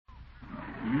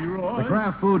Leroy. The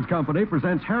Kraft Foods Company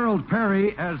presents Harold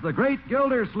Perry as the Great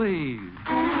Gildersleeve.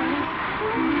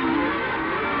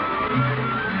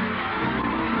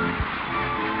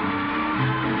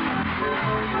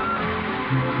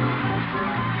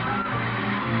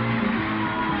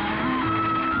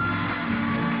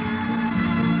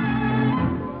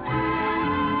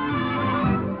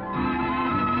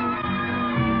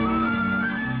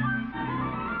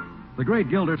 The Great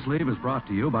Gildersleeve is brought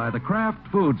to you by the Kraft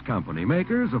Foods Company,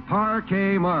 makers of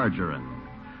Parquet margarine.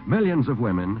 Millions of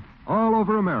women all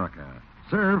over America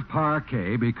serve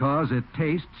Parquet because it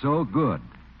tastes so good.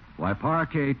 Why,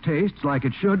 Parquet tastes like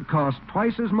it should cost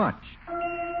twice as much.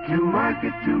 To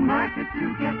market, to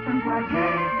get some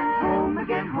Parquet. Home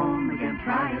again,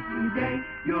 try it today.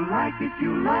 You'll like it,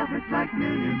 you'll love it, like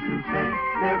millions who say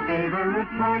their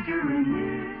favorite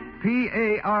margarine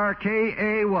is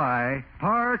Parkay,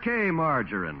 Parquet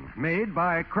margarine, made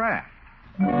by Kraft.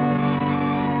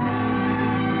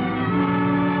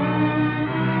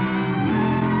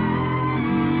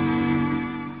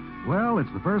 Well,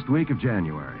 it's the first week of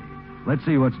January. Let's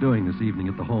see what's doing this evening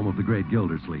at the home of the Great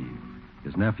Gildersleeve.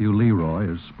 His nephew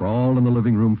Leroy is sprawled on the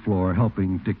living room floor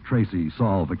helping Dick Tracy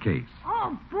solve a case.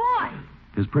 Oh, boy!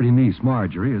 His pretty niece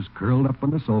Marjorie is curled up on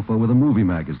the sofa with a movie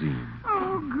magazine.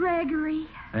 Oh, Gregory.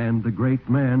 And the great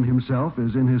man himself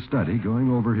is in his study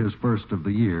going over his first of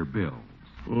the year bills.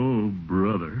 Oh,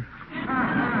 brother.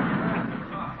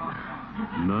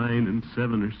 9 and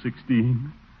 7 are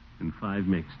 16, and 5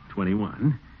 makes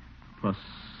 21, plus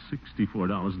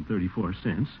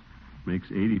 $64.34 makes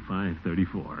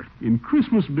 $85.34. In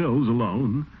Christmas bills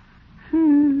alone,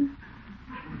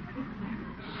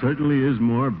 certainly is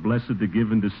more blessed to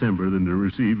give in December than to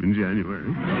receive in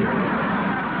January.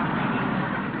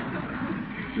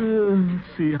 Let's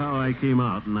see how I came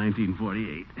out in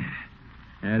 1948.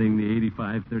 Adding the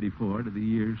 85.34 to the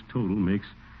year's total makes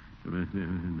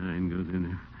 9 goes in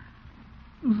there.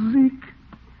 Zeke.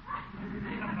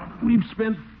 We've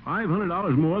spent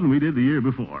 $500 more than we did the year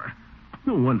before.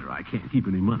 No wonder I can't keep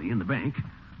any money in the bank.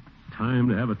 Time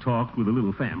to have a talk with the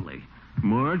little family.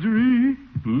 Marjorie,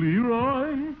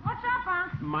 Leroy. What's up,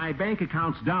 Unc? My bank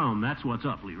account's down. That's what's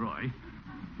up, Leroy.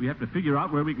 We have to figure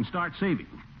out where we can start saving.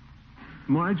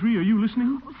 Marjorie, are you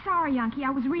listening? Oh, sorry, Unky. I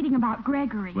was reading about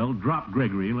Gregory. Well, drop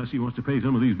Gregory unless he wants to pay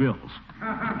some of these bills.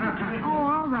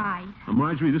 Oh, all right.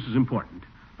 Marjorie, this is important.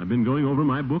 I've been going over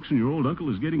my books, and your old uncle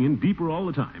is getting in deeper all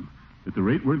the time. At the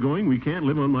rate we're going, we can't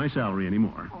live on my salary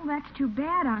anymore. Oh, that's too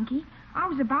bad, Unky. I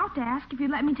was about to ask if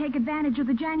you'd let me take advantage of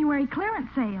the January clearance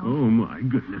sale. Oh, my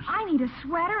goodness. I need a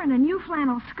sweater and a new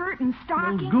flannel skirt and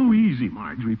stockings. Well, go easy,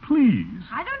 Marjorie, please.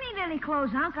 I don't need any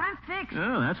clothes, Unc. I'm fixed.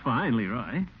 Oh, that's fine,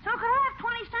 Leroy. So could I have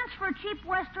 20 cents for a cheap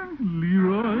Western?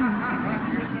 Leroy?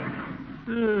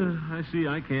 I see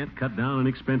I can't cut down on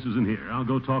expenses in here. I'll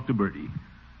go talk to Bertie.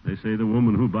 They say the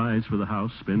woman who buys for the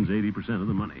house spends 80% of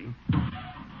the money.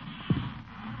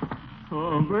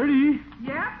 Oh, Bertie.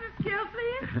 Yes, Miss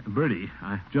Gildersleeve? Bertie,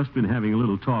 I've just been having a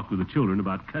little talk with the children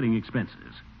about cutting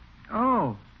expenses.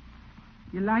 Oh.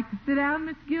 You like to sit down,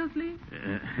 Miss Gildersleeve?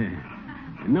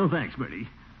 No thanks, Bertie.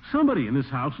 Somebody in this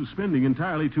house is spending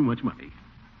entirely too much money.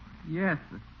 Yes,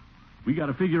 sir. We got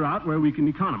to figure out where we can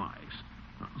economize.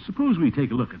 Suppose we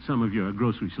take a look at some of your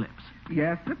grocery slips.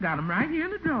 Yes, sir. Got them right here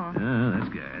in the drawer. That's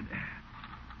good.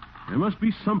 There must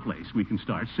be someplace we can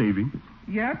start saving.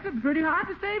 Yes, sir. Pretty hard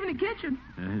to save in the kitchen.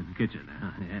 In the kitchen,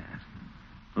 yes.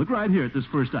 Look right here at this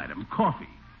first item. Coffee.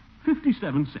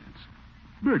 57 cents.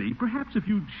 Bertie, perhaps if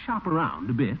you'd shop around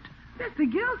a bit. Mr.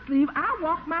 Gildersleeve, I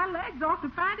walked my legs off to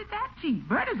find it that cheap.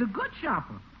 Bertie's a good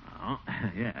shopper. Oh,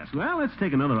 yes. Well, let's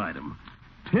take another item.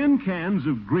 10 cans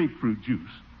of grapefruit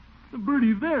juice.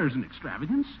 Bertie, there's an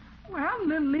extravagance. Well,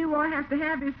 little Leroy has to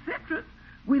have his citrus.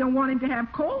 We don't want him to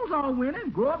have colds all winter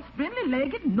and grow up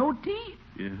spindly-legged and no teeth.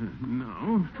 Yeah,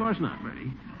 no, of course not,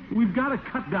 Bertie. We've got to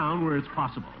cut down where it's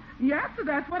possible. Yes, sir,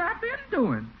 that's what I've been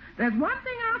doing. There's one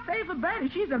thing I'll say for Bertie.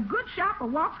 She's a good shopper,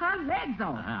 walks her legs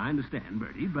off. I understand,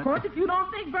 Bertie, but... Of course, if you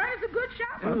don't think Bertie's a good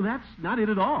shopper... Oh, that's not it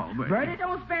at all, Bertie. Bertie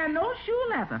don't spare no shoe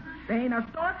leather. There ain't a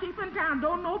storekeeper in town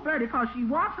don't know Bertie because she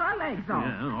walks her legs off.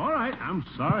 Yeah, all right. I'm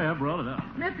sorry I brought it up.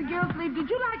 Mr. Gildersleeve, did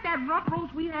you like that rump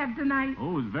roast we had tonight?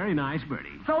 Oh, it was very nice,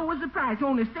 Bertie. So was the price,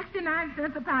 only 69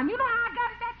 cents a pound. You know how I got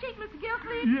it that cheap, Mr.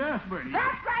 Gildersleeve? Yes, Bertie.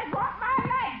 That's right, walk my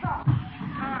legs off.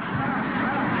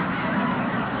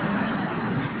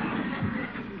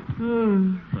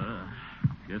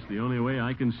 Guess the only way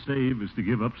I can save is to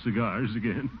give up cigars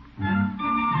again.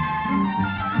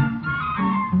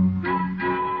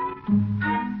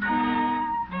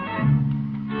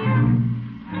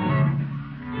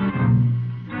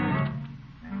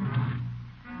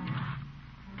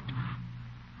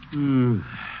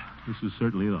 This is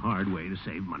certainly the hard way to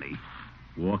save money.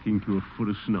 Walking through a foot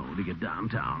of snow to get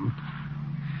downtown.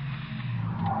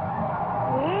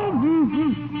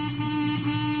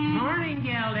 Morning,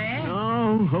 Gildy.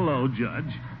 Oh, hello,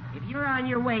 Judge. If you're on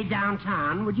your way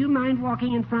downtown, would you mind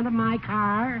walking in front of my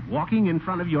car? Walking in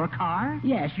front of your car?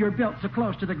 Yes, you're built so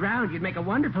close to the ground, you'd make a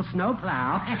wonderful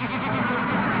snowplow.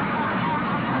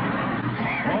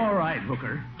 All right,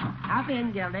 Hooker. Hop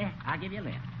in, Gildy. I'll give you a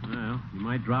lift. Well, you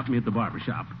might drop me at the barber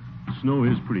shop. Snow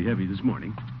is pretty heavy this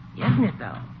morning. Isn't it,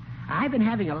 though? I've been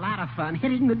having a lot of fun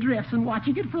hitting the drifts and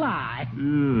watching it fly.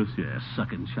 Yes,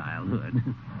 sucking childhood.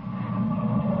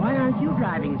 Why aren't you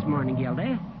driving this morning,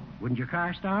 Gildy? Wouldn't your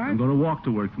car start? I'm going to walk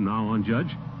to work from now on,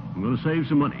 Judge. I'm going to save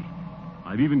some money.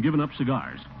 I've even given up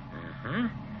cigars. Uh-huh.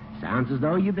 Sounds as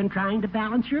though you've been trying to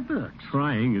balance your books.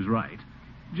 Trying is right.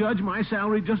 Judge, my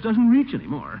salary just doesn't reach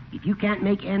anymore. If you can't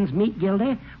make ends meet,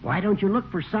 Gildy, why don't you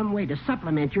look for some way to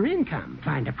supplement your income?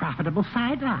 Find a profitable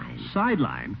sideline.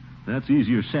 Sideline? That's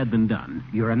easier said than done.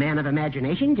 You're a man of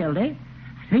imagination, Gildy.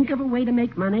 Think of a way to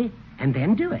make money and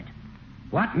then do it.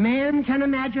 What man can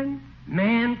imagine,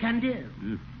 man can do.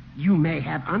 You may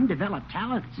have undeveloped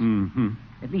talents. Mm-hmm.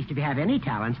 At least if you have any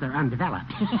talents, they're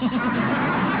undeveloped.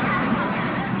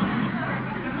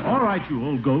 All right, you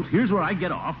old goat. Here's where I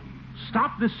get off.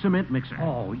 Stop this cement mixer.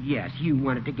 Oh, yes, you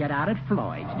wanted to get out at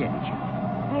Floyd's, didn't you?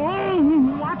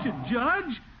 Oh, watch it,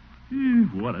 Judge.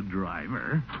 What a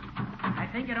driver. I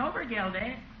think it over,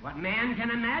 Gildy. What man can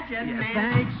imagine, Yeah,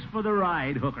 man... thanks for the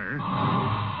ride, Hooker.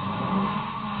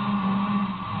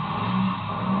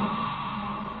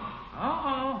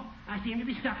 Uh-oh. I seem to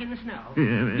be stuck in the snow.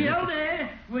 Yeah. Gildy,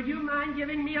 would you mind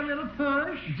giving me a little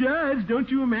push? Judge, don't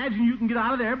you imagine you can get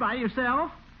out of there by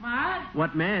yourself? What?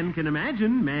 What man can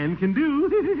imagine, man can do.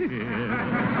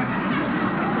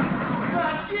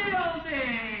 But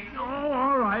Gildy! Oh,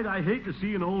 all right. I hate to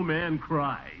see an old man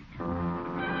cry.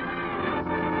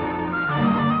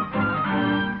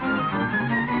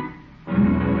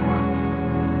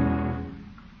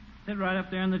 Sit right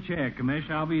up there in the chair, Commish.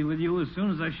 I'll be with you as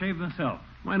soon as I shave myself.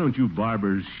 Why don't you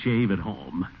barbers shave at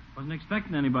home? Wasn't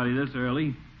expecting anybody this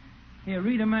early. Here,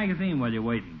 read a magazine while you're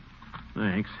waiting.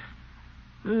 Thanks.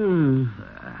 Then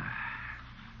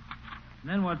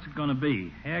what's it going to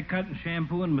be? Haircut and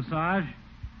shampoo and massage?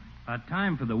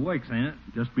 Time for the works, ain't it?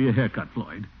 Just be a haircut,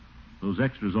 Floyd. Those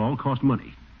extras all cost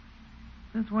money.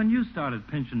 Since when you started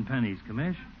pinching pennies,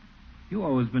 Commish? You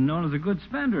always been known as a good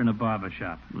spender in a barber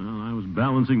shop. Well, I was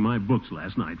balancing my books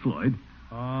last night, Floyd.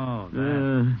 Oh,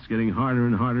 that. It's getting harder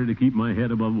and harder to keep my head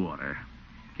above water.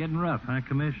 Getting rough, huh,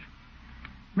 Commish?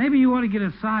 Maybe you ought to get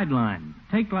a sideline.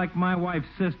 Take like my wife's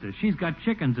sister. She's got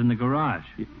chickens in the garage.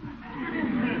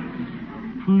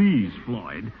 Please,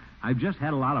 Floyd. I've just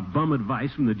had a lot of bum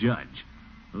advice from the judge.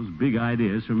 Those big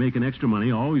ideas for making extra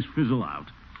money always fizzle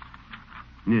out.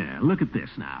 Yeah, look at this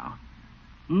now.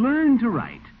 Learn to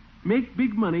write. Make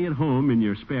big money at home in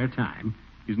your spare time.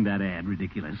 Isn't that ad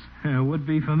ridiculous? Would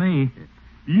be for me.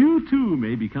 You, too,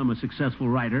 may become a successful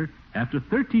writer after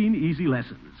 13 easy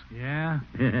lessons. Yeah?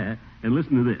 And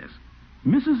listen to this.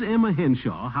 Mrs. Emma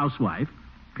Henshaw, housewife,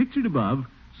 pictured above,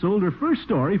 sold her first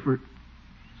story for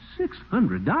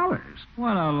 $600.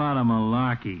 What a lot of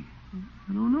malarkey.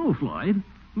 I don't know, Floyd.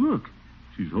 Look,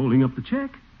 she's holding up the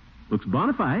check. Looks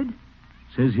bona fide.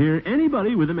 Says here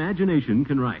anybody with imagination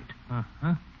can write.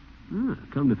 Uh-huh.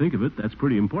 Come to think of it, that's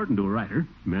pretty important to a writer.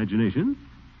 Imagination.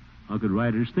 How could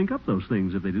writers think up those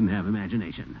things if they didn't have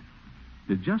imagination?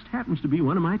 It just happens to be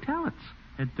one of my talents.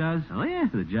 It does? Oh, yeah,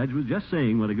 the judge was just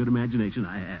saying what a good imagination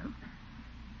I have.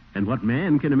 And what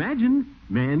man can imagine,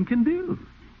 man can do.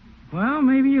 Well,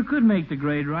 maybe you could make the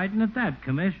grade writing at that,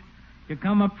 Commish. You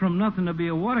come up from nothing to be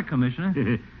a water commissioner.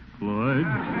 Floyd.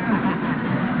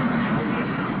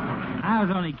 I was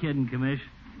only kidding, Commish.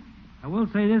 I will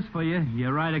say this for you. You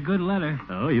write a good letter.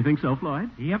 Oh, you think so, Floyd?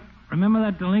 Yep. Remember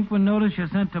that delinquent notice you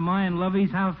sent to my and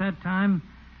Lovey's house that time?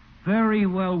 Very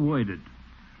well worded.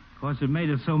 Of course, it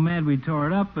made us so mad we tore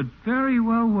it up, but very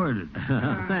well worded.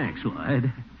 Thanks,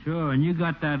 Floyd. Sure, and you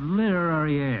got that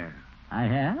literary air. I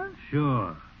have?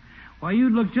 Sure. Why,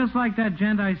 you'd look just like that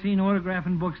gent I seen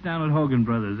autographing books down at Hogan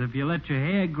Brothers if you let your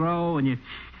hair grow and you...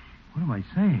 What am I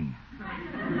saying?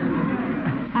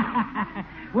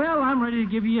 Well, I'm ready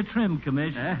to give you a trim,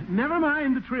 Commish. Never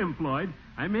mind the trim, Floyd.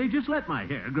 I may just let my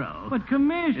hair grow. But,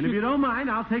 Commish... And if you don't mind,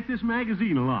 I'll take this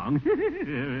magazine along.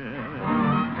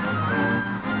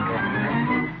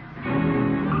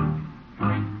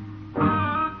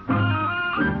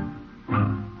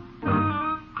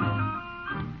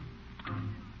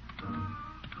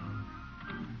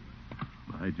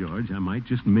 By George, I might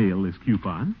just mail this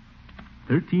coupon.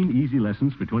 13 easy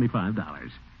lessons for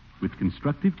 $25. with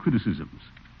constructive criticisms.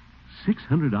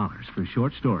 $600 for a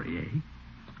short story, eh?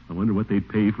 I wonder what they'd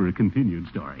pay for a continued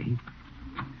story.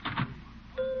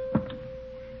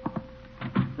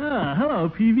 Hello,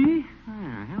 Peavy.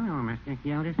 Hello, Mr.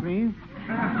 Gildersleeve.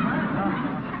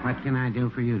 What can I do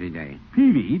for you today?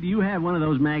 Peavy, do you have one of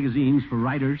those magazines for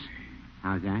writers?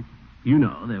 How's that? You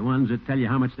know, the ones that tell you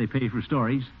how much they pay for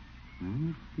stories.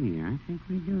 Let's see. I think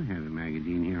we do have a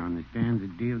magazine here on the stand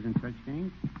that deals in such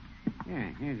things.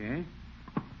 Yeah, here it is.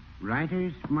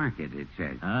 Writer's Market, it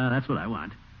says. That's what I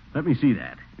want. Let me see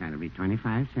that. That'll be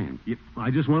 25 cents. Yep, I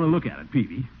just want to look at it,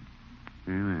 Peavy.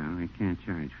 Well, I can't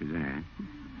charge for that.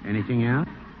 Anything else?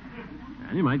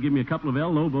 And you might give me a couple of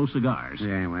El Lobo cigars.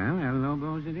 Yeah, well, El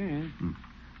Lobo's it is.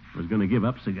 I was going to give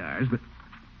up cigars, but...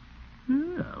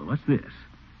 Oh, what's this?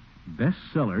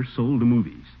 Bestseller sold to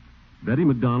movies. Betty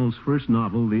McDonald's first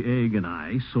novel, The Egg and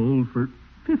I, sold for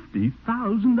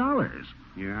 $50,000.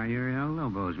 Here are your El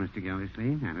Lobos, Mr.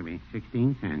 Gildersleeve. That'll be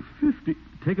 16 cents. 50.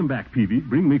 Take 'em back, Peavy.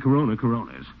 Bring me Coronas.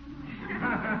 Coronas?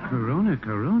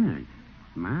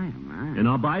 My. And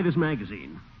I'll buy this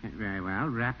magazine. Very well.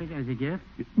 Wrap it as a gift?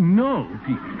 No,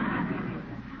 Peavy.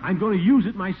 I'm going to use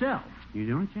it myself. You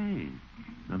don't say.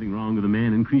 Nothing wrong with a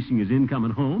man increasing his income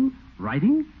at home,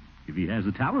 writing, if he has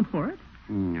the talent for it.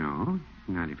 No,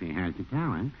 not if he has the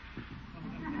talent.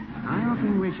 I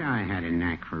often wish I had a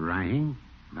knack for writing.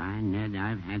 By Ned,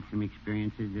 I've had some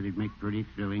experiences that'd make pretty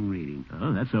thrilling reading.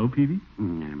 Oh, that's so, Peavy?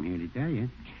 I'm here to tell you.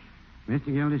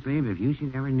 Mr. Gildersleeve, if you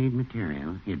should ever need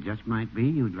material, it just might be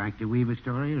you'd like to weave a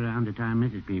story around the time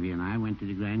Mrs. Peavy and I went to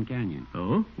the Grand Canyon.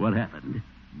 Oh? What happened?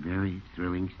 Very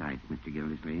thrilling sight, Mr.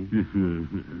 Gildersleeve.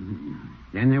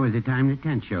 Then there was the time the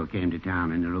tent show came to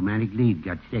town and the romantic lead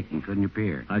got sick and couldn't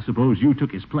appear. I suppose you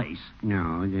took his place.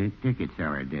 No, the ticket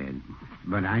seller did.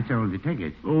 But I sold the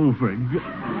tickets. Oh, for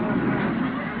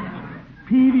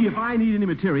Peavy, if I need any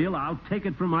material, I'll take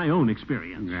it from my own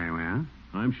experience. Very well.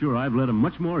 I'm sure I've led a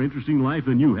much more interesting life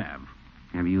than you have.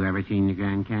 Have you ever seen the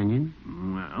Grand Canyon?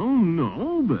 Well,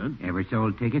 no, but... Ever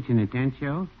sold tickets in a tent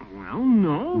show? Well,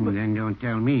 no, but... Then don't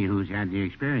tell me who's had the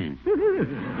experience.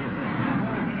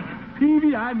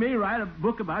 Peavy, I may write a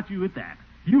book about you at that.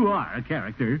 You are a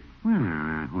character. Well,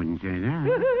 I wouldn't say that.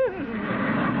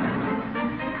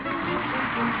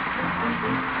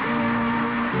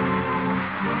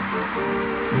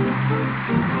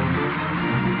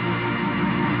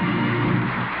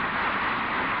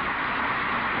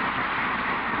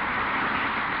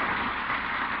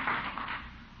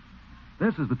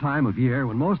 This is the time of year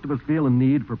when most of us feel a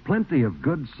need for plenty of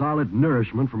good, solid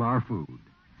nourishment from our food.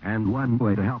 And one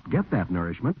way to help get that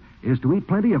nourishment is to eat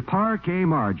plenty of Parquet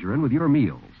margarine with your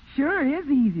meals. Sure is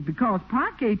easy because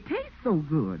Parquet tastes so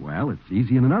good. Well, it's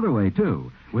easy in another way,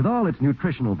 too. With all its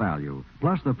nutritional value,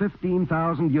 plus the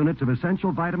 15,000 units of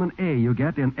essential vitamin A you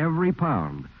get in every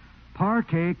pound,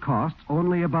 Parquet costs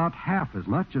only about half as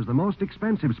much as the most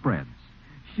expensive spreads.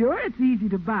 Sure, it's easy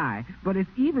to buy, but it's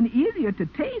even easier to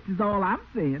taste is all I'm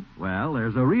saying. Well,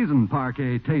 there's a reason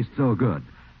Parquet tastes so good.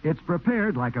 It's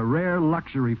prepared like a rare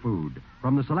luxury food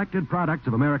from the selected products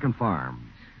of American farms.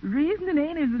 Reasoning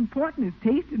ain't as important as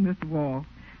tasting, Mr. Wall.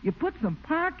 You put some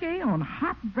Parquet on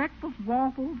hot breakfast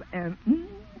waffles and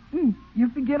you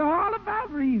forget all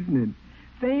about reasoning.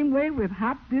 Same way with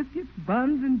hot biscuits,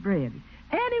 buns, and bread.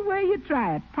 Any way you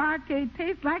try it, Parquet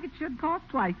tastes like it should cost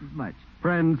twice as much.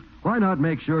 Friends, why not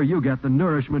make sure you get the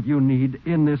nourishment you need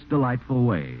in this delightful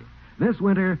way? This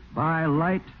winter, buy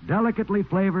light, delicately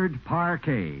flavored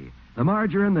Parquet, the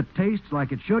margarine that tastes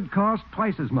like it should cost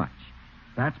twice as much.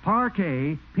 That's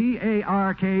Parquet,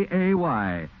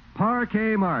 Parkay,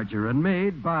 Parquet margarine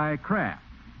made by Kraft.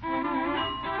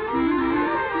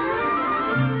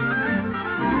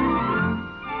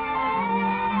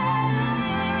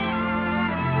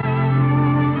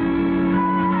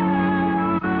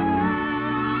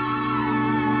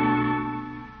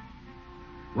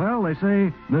 Well, they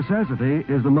say necessity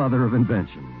is the mother of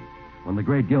invention. When the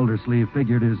great Gildersleeve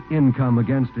figured his income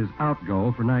against his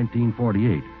outgo for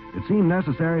 1948, it seemed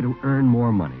necessary to earn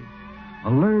more money. A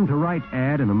learn-to-write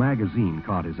ad in a magazine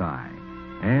caught his eye.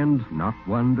 And, not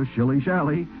one to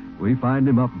shilly-shally, we find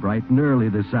him up bright and early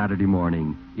this Saturday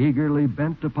morning, eagerly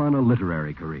bent upon a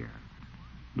literary career.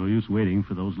 No use waiting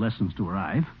for those lessons to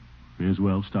arrive. May as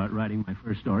well start writing my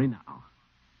first story now.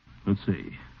 Let's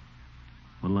see.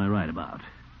 What'll I write about?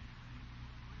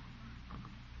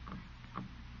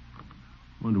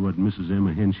 Wonder what Mrs.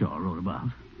 Emma Henshaw wrote about.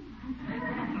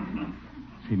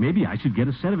 Say, maybe I should get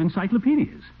a set of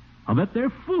encyclopedias. I'll bet they're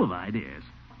full of ideas.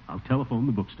 I'll telephone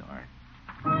the bookstore.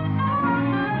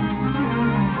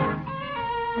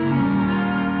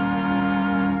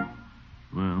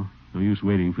 Well, no No use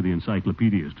waiting for the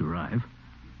encyclopedias to arrive.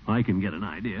 I can get an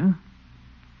idea.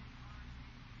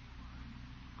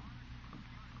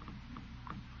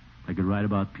 I could write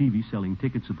about Peavy selling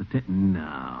tickets at the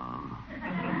No.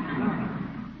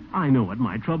 I know what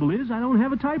my trouble is. I don't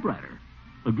have a typewriter.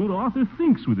 A good author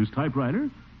thinks with his typewriter.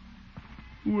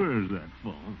 Where's that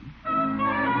phone?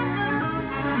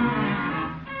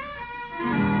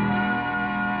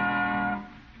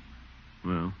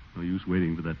 Well, no use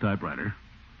waiting for that typewriter.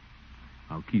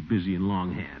 I'll keep busy in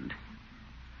longhand.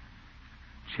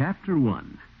 Chapter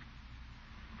 1.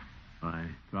 By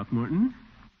Throckmorton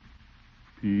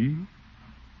P.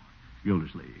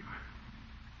 Gildersleeve.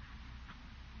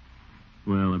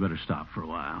 Well, I better stop for a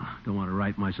while. Don't want to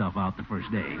write myself out the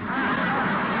first day.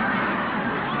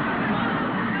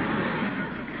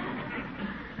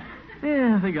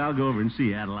 Yeah, I think I'll go over and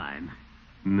see Adeline.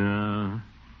 No,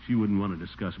 she wouldn't want to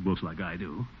discuss books like I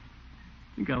do.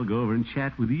 I think I'll go over and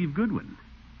chat with Eve Goodwin.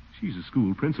 She's a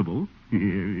school principal.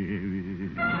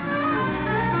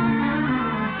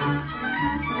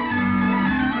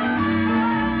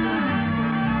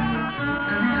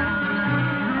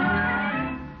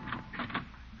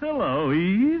 Hello,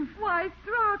 Eve. Why,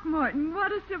 Throckmorton,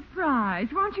 what a surprise.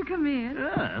 Won't you come in?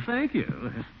 Thank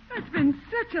you. It's been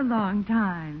such a long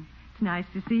time. It's nice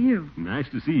to see you. Nice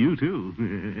to see you, too.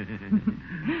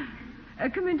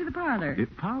 Come into the parlor.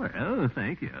 Parlor? Oh,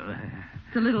 thank you.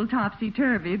 It's a little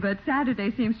topsy-turvy, but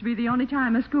Saturday seems to be the only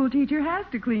time a school teacher has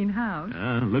to clean house.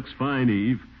 Looks fine,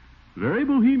 Eve. Very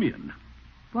bohemian.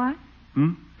 What?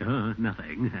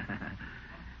 Nothing.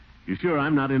 You sure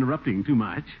I'm not interrupting too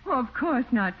much? Oh, of course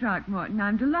not, Throckmorton.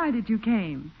 I'm delighted you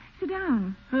came. Sit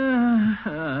down.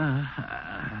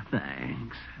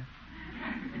 Thanks.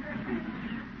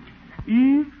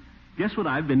 Eve, guess what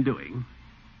I've been doing?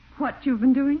 What you've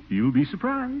been doing? You'll be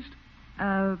surprised.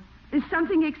 Is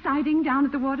something exciting down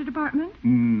at the water department?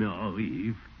 No,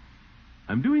 Eve.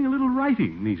 I'm doing a little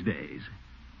writing these days.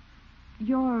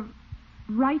 You're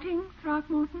writing,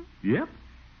 Throckmorton? Yep.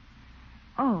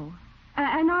 Oh,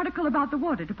 an article about the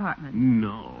water department?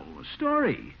 No, a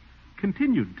story.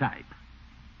 Continued type.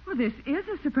 Well, this is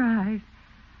a surprise.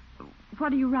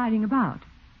 What are you writing about?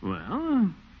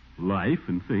 Well, life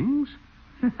and things.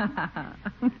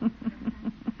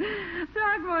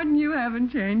 Throckmorton, you haven't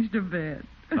changed a bit.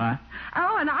 What?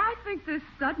 Oh, and I think this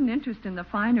sudden interest in the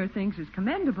finer things is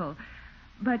commendable.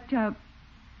 But,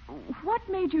 what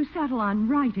made you settle on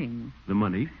writing? The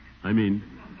money. I mean...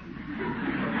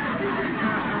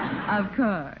 Of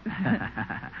course.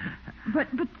 But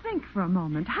think for a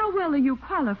moment. How well are you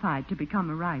qualified to become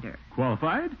a writer?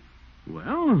 Qualified?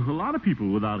 Well, a lot of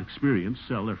people without experience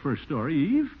sell their first story,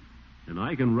 Eve. And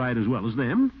I can write as well as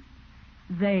them.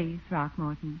 They,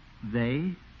 Throckmorton.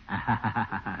 They?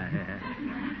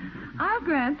 I'll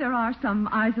grant there are some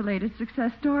isolated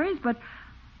success stories, but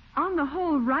on the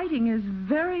whole, writing is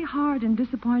very hard and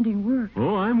disappointing work.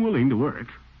 Oh, I'm willing to work.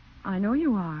 I know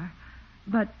you are.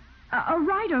 But a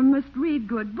writer must read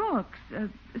good books,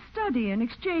 study and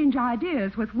exchange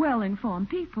ideas with well-informed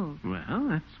people. Well,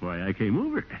 that's why I came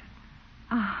over.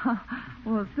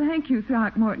 Well, thank you,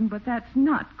 Throckmorton, but that's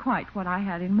not quite what I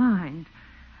had in mind.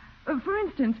 For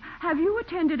instance, have you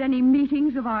attended any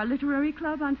meetings of our literary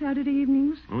club on Saturday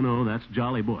evenings? Oh, no, that's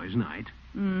Jolly Boys' night.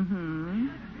 Mm-hmm.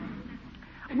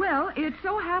 Well, it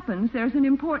so happens there's an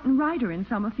important writer in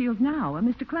Summerfield now, a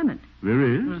Mr. Clement. There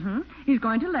is? Mm-hmm. He's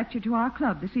going to lecture to our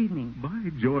club this evening. By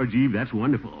George, Eve, that's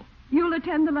wonderful. You'll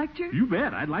attend the lecture? You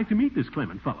bet. I'd like to meet this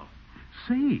Clement fellow.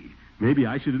 Say, maybe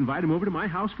I should invite him over to my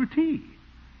house for tea.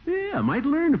 Yeah, I might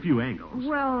learn a few angles.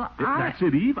 Well, That's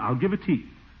it, Eve. I'll give a tea.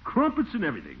 Crumpets and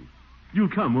everything. You'll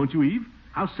come, won't you, Eve?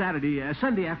 How's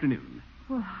Sunday afternoon?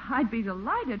 Well, I'd be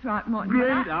delighted, Throckmorton.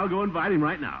 Great. I'll go invite him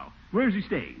right now. Where's he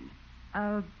staying?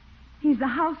 He's the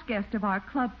house guest of our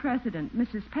club president,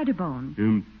 Mrs.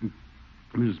 Pettibone.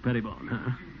 Mrs. Pettibone,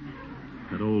 huh?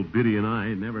 That old biddy and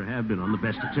I never have been on the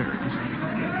best of terms.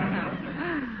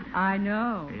 I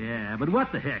know. Yeah, but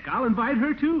what the heck? I'll invite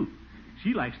her, too.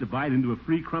 She likes to bite into a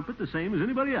free crumpet the same as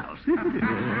anybody else.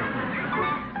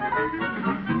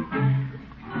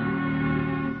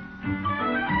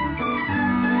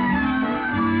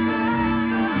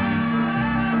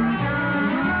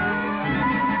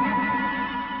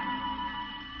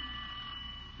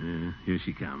 Here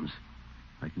she comes.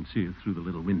 I can see her through the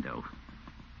little window.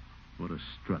 What a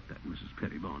strut that Mrs.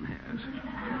 Pettibone has.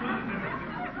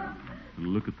 And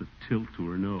look at the tilt to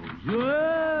her nose.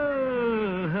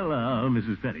 Whoa! Hello,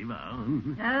 Mrs.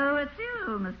 Pettibone. Oh, it's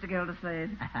you, Mr.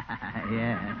 Gildersleeve.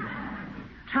 Yeah.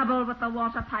 Trouble with the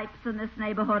water pipes in this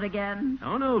neighborhood again?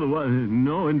 Oh, no,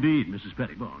 no, indeed, Mrs.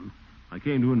 Pettibone. I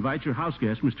came to invite your house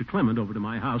guest, Mr. Clement, over to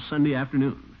my house Sunday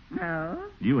afternoon. Oh?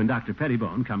 You and Dr.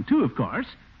 Pettibone come too, of course,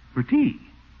 for tea.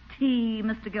 Tea,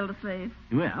 Mr. Gildersleeve.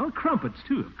 Well, crumpets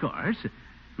too, of course.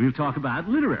 We'll talk about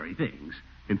literary things.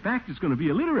 In fact, it's going to be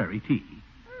a literary tea.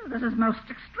 This is most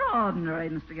extraordinary,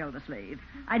 Mr. Gildersleeve.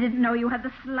 I didn't know you had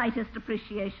the slightest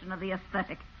appreciation of the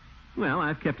aesthetic. Well,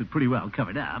 I've kept it pretty well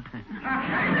covered up.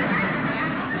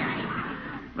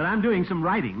 But I'm doing some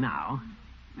writing now.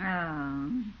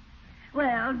 Oh.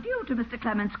 Well, due to Mr.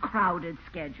 Clement's crowded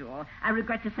schedule, I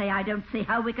regret to say I don't see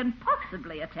how we can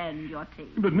possibly attend your tea.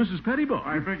 But Mrs. Pettibone...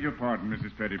 I beg your pardon,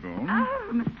 Mrs. Pettibone.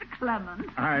 Oh, Mr. Clement.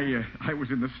 I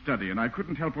was in the study, and I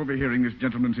couldn't help overhearing this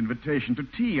gentleman's invitation to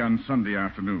tea on Sunday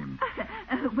afternoon.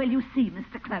 Will you see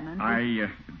Mr. Clement? I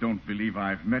don't believe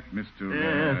I've met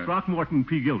Mr. Throckmorton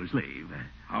P. Gildersleeve.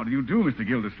 How do you do, Mr.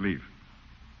 Gildersleeve?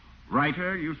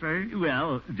 Writer, you say?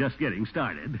 Well, just getting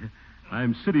started.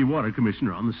 I'm city water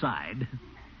commissioner on the side.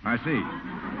 I see.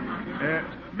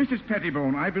 Mrs.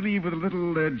 Pettibone, I believe with a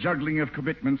little juggling of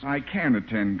commitments, I can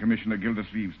attend Commissioner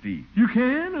Gildersleeve's tea. You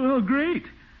can? Well, great.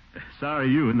 Sorry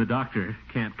you and the doctor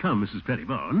can't come, Mrs.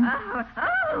 Pettibone.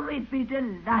 Oh, we'd be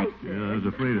delighted. Yeah, I was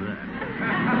afraid of that.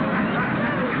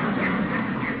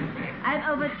 I'm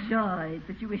overjoyed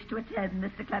that you wish to attend,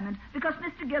 Mr. Clement, because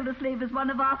Mr. Gildersleeve is one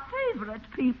of our favorite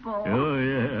people. Oh,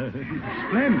 yeah.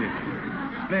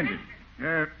 Splendid.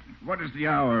 What is the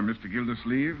hour, Mr.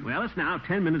 Gildersleeve? Well, it's now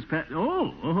 10 minutes past...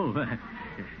 Oh.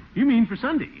 You mean for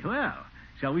Sunday? Well,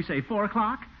 shall we say 4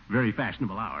 o'clock? Very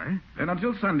fashionable hour. Then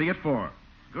until Sunday at 4.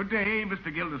 Good day,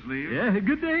 Mr. Gildersleeve. Yeah,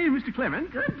 good day, Mr.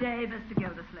 Clement. Good day, Mr.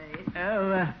 Gildersleeve.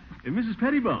 Mrs.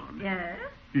 Pettibone. Yes?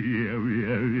 Yeah.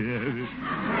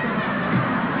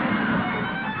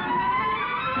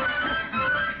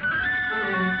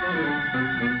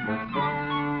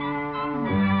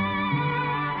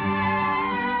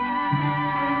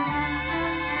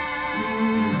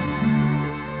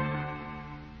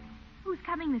 Who's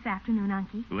coming this afternoon,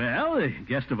 Unky? Well, a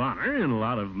guest of honor and a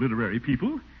lot of literary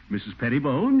people. Mrs.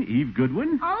 Pettibone, Eve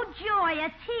Goodwin. Oh, joy, a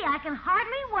tea. I can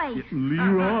hardly wait.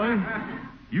 Leroy,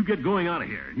 you get going out of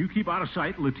here. You keep out of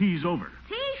sight till the tea's over.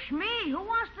 Teach me. Who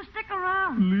wants to stick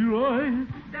around? Leroy.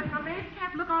 Does my lace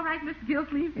cap look all right, Mr.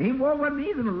 Gildersleeve? Ain't wore one of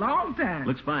these in a long time.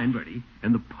 Looks fine, Bertie.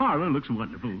 And the parlor looks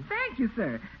wonderful. Thank you,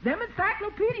 sir. Them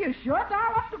encyclopedias sure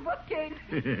doll up the bookcase.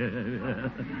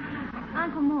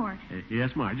 Uncle Mort,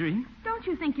 Yes, Marjorie? don't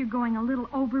you think you're going a little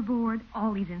overboard?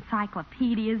 All these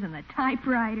encyclopedias and the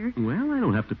typewriter. Well, I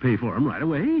don't have to pay for them right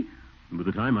away. By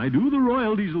the time I do, the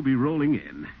royalties will be rolling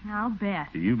in. I'll bet.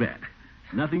 You bet.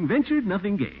 Nothing ventured,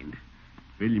 nothing gained.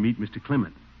 Well, you meet Mr.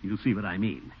 Clement. You'll see what I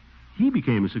mean. He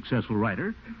became a successful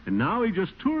writer, and now he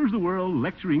just tours the world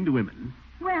lecturing to women.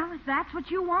 Well, if that's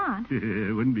what you want.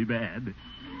 Wouldn't be bad.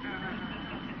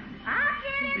 I'll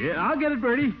get it. Yeah, I'll get it,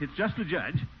 Bertie. It's just the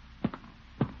judge.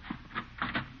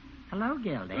 Hello,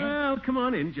 Gildy. Well, come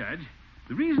on in, Judge.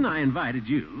 The reason I invited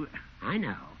you... I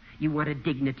know. You wanted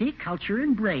dignity, culture,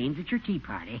 and brains at your tea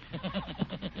party.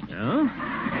 Oh?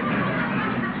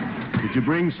 Did you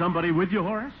bring somebody with you,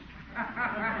 Horace?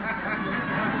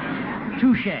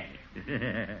 Touche.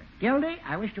 Gildy,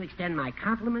 I wish to extend my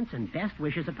compliments and best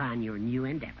wishes upon your new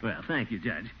endeavor. Well, thank you,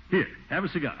 Judge. Here, have a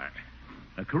cigar.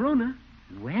 A Corona.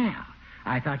 Well,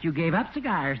 I thought you gave up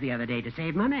cigars the other day to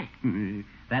save money.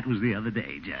 That was the other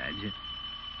day, Judge.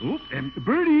 Oh, and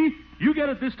Bertie, you get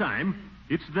it this time.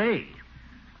 It's they.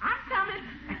 I'm coming.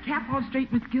 A cap on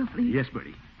straight, Miss Gildersleeve. Yes,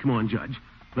 Bertie. Come on, Judge.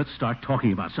 Let's start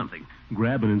talking about something.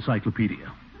 Grab an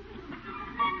encyclopedia.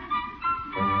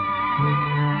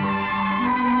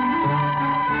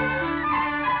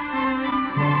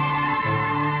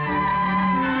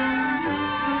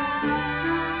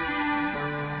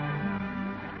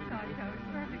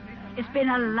 It's been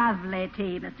a lovely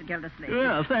tea, Mr. Gildersleeve.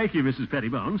 Well, thank you, Mrs.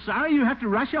 Pettibone. Sorry you have to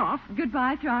rush off.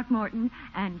 Goodbye, Throckmorton,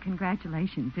 and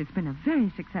congratulations. It's been a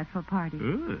very successful party.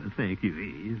 Oh, thank you,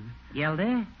 Eve.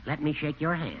 Gildy, let me shake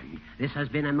your hand. This has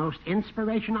been a most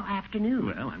inspirational afternoon.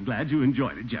 Well, I'm glad you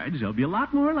enjoyed it, Judge. There'll be a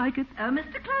lot more like it. Oh,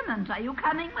 Mr. Clement, are you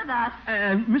coming with us?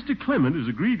 Mr. Clement has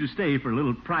agreed to stay for a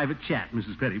little private chat,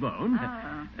 Mrs. Pettibone.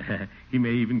 Oh. He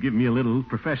may even give me a little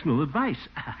professional advice.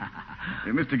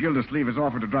 Mr. Gildersleeve has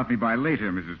offered to drop me by later,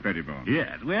 Mrs. Pettibone.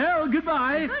 Yes. Well,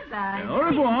 goodbye. Goodbye. Au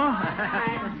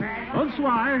revoir.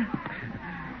 Bonsoir.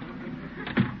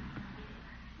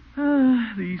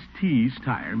 These teas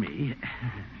tire me.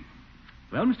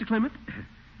 Well, Mr. Clement,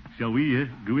 shall we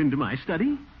go into my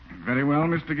study? Very well,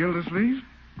 Mr. Gildersleeve.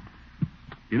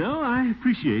 You know, I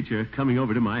appreciate your coming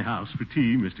over to my house for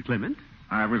tea, Mr. Clement.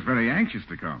 I was very anxious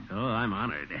to come. Oh, I'm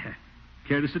honored.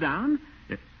 Care to sit down?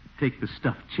 Take the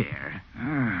stuffed chair.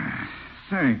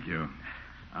 Thank you.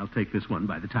 I'll take this one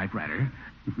by the typewriter.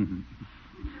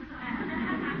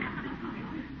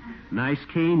 Nice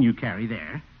cane you carry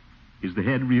there. Is the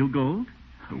head real gold?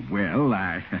 Well,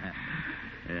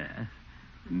 Yeah.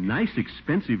 Nice,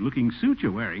 expensive-looking suit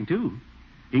you're wearing, too.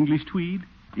 English tweed?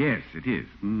 Yes, it is.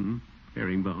 Mm-hmm.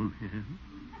 Herringbone.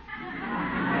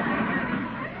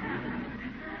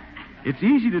 It's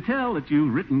easy to tell that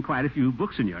you've written quite a few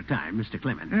books in your time, Mr.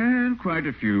 Clement. And quite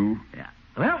a few. Yeah.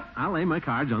 Well, I'll lay my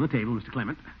cards on the table, Mr.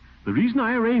 Clement. The reason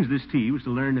I arranged this tea was to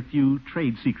learn a few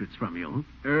trade secrets from you.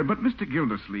 But, Mr.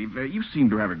 Gildersleeve, you seem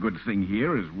to have a good thing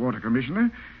here as water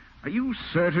commissioner. Are you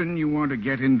certain you want to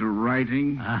get into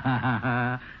writing?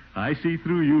 I see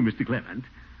through you, Mr. Clement.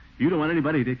 You don't want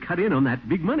anybody to cut in on that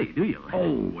big money, do you?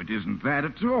 Oh, it isn't that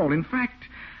at all. In fact,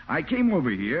 I came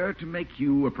over here to make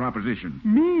you a proposition.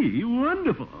 Me?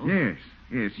 Wonderful. Yes.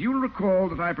 You'll recall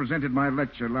that I presented my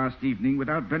lecture last evening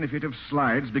without benefit of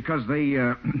slides because they,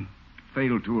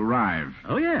 failed to arrive.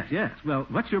 Oh, yes. Well,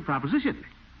 what's your proposition?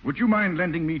 Would you mind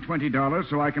lending me $20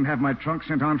 so I can have my trunk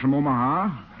sent on from Omaha?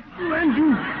 Lend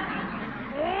you?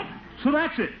 So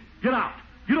that's it. Get out.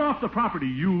 Get off the property,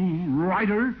 you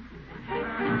writer.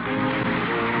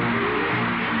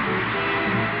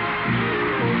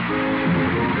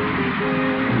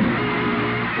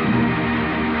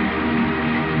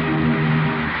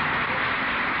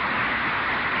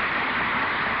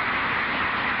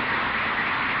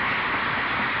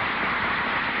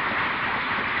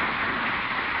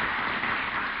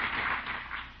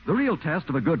 The real test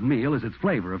of a good meal is its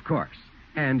flavor, of course.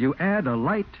 And you add a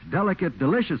light, delicate,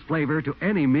 delicious flavor to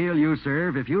any meal you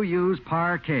serve if you use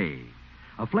Parquet.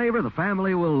 A flavor the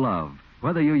family will love,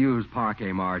 whether you use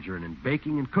Parquet margarine in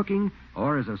baking and cooking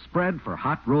or as a spread for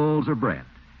hot rolls or bread.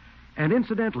 And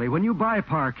incidentally, when you buy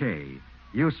Parquet,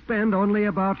 you spend only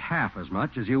about half as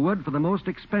much as you would for the most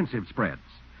expensive spreads.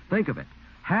 Think of it.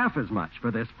 Half as much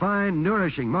for this fine,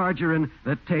 nourishing margarine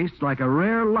that tastes like a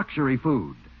rare luxury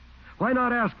food. Why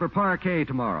not ask for Parquet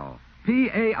tomorrow?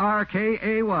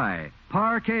 Parkay,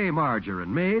 Parquet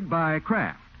margarine made by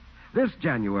Kraft. This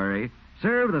January,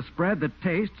 serve the spread that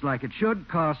tastes like it should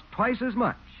cost twice as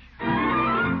much.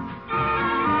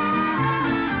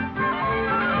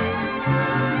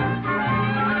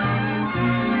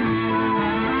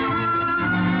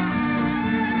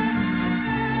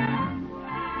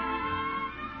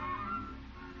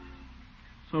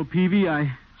 So, Peavy,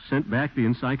 I sent back the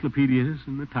encyclopedias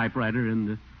and the typewriter and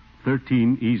the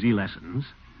 13 easy lessons.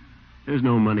 There's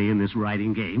no money in this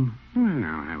writing game.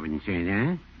 No, I wouldn't say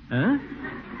that. Huh?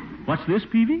 What's this,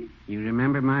 Peavy? You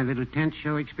remember my little tent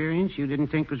show experience you didn't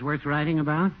think was worth writing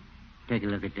about? Take a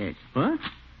look at this. What?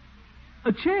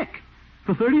 A check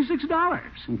for $36.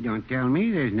 Don't tell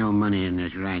me there's no money in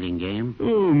this writing game.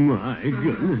 Oh, my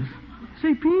goodness.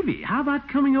 Say, Peavy, how about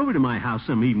coming over to my house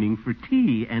some evening for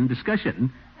tea and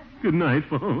discussion? Good night,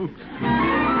 folks.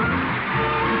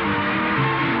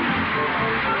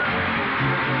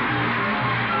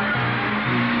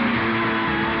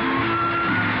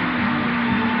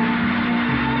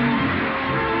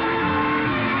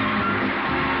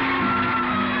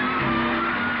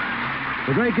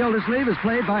 The Great Gildersleeve is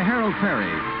played by Harold Perry.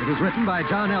 It is written by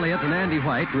John Elliott and Andy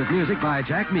White with music by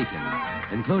Jack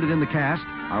Meakin. Included in the cast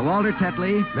are Walter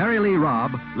Tetley, Mary Lee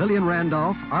Robb, Lillian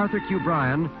Randolph, Arthur Q.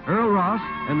 Bryan, Earl Ross,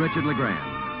 and Richard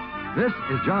LeGrand. This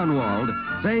is John Wald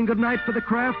saying goodnight for the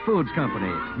Kraft Foods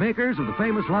Company, makers of the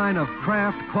famous line of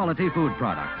Kraft quality food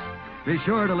products. Be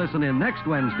sure to listen in next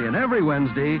Wednesday and every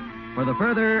Wednesday for the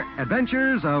further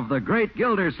adventures of the Great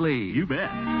Gildersleeve. You bet.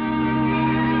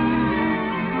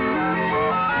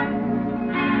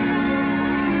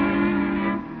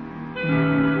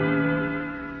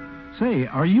 Say,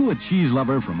 are you a cheese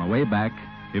lover from away back?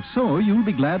 If so, you'll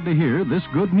be glad to hear this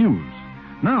good news.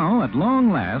 Now, at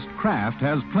long last, Kraft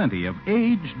has plenty of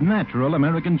aged, natural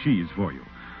American cheese for you.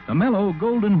 The mellow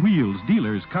golden wheels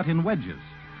dealers cut in wedges.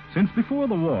 Since before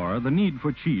the war, the need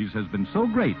for cheese has been so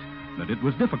great that it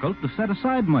was difficult to set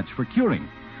aside much for curing.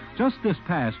 Just this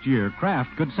past year, Kraft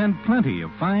could send plenty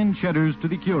of fine cheddars to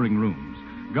the curing rooms,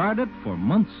 guarded for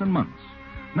months and months.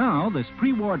 Now, this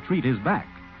pre-war treat is back.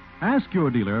 Ask your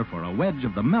dealer for a wedge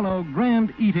of the mellow,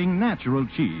 grand-eating natural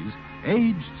cheese,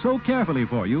 aged so carefully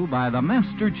for you by the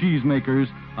master cheesemakers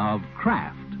of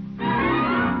Kraft.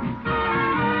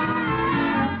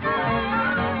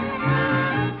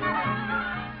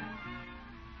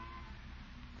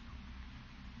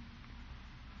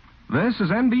 This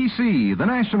is NBC, the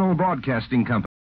national broadcasting company.